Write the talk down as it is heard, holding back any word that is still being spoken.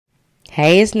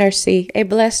Hey, it's Nurse C, a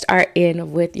blessed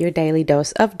RN with your daily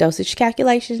dose of dosage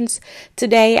calculations.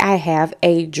 Today I have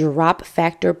a drop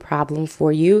factor problem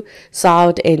for you,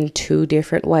 solved in two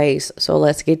different ways. So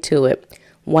let's get to it.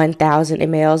 1,000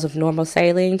 mLs of normal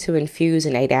saline to infuse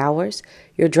in 8 hours.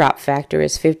 Your drop factor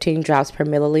is 15 drops per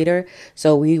milliliter,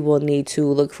 so we will need to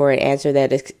look for an answer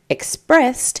that is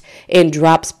expressed in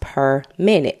drops per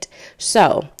minute.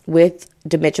 So with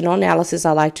dimensional analysis,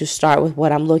 I like to start with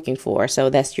what I'm looking for. So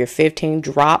that's your 15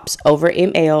 drops over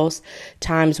mLs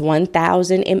times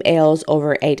 1,000 mLs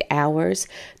over 8 hours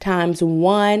times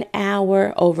 1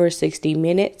 hour over 60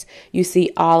 minutes. You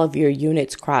see all of your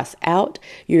units cross out.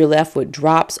 You're left with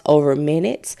drops over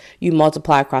minutes. You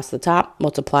multiply across the top,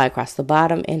 multiply across the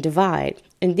bottom, and divide.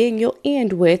 And then you'll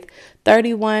end with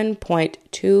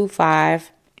 31.25,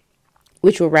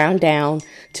 which will round down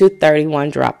to 31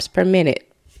 drops per minute.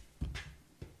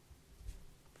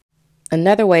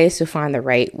 Another way is to find the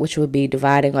rate, which would be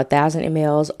dividing 1,000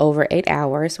 mLs over 8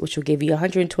 hours, which will give you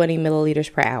 120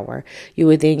 milliliters per hour. You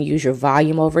would then use your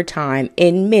volume over time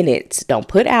in minutes. Don't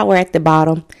put hour at the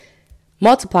bottom.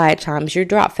 Multiply it times your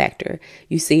drop factor.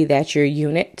 You see that your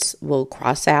units will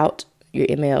cross out your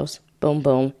mLs. Boom,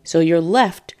 boom. So you're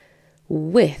left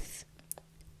with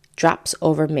drops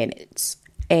over minutes.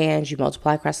 And you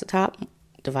multiply across the top,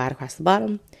 divide across the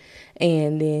bottom,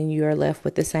 and then you're left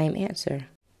with the same answer.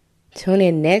 Tune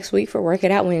in next week for Work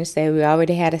It Out Wednesday. We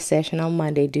already had a session on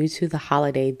Monday due to the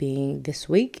holiday being this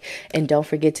week. And don't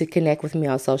forget to connect with me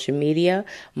on social media.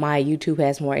 My YouTube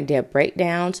has more in-depth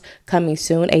breakdowns. Coming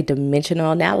soon, a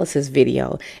dimensional analysis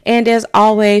video. And as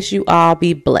always, you all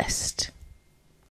be blessed.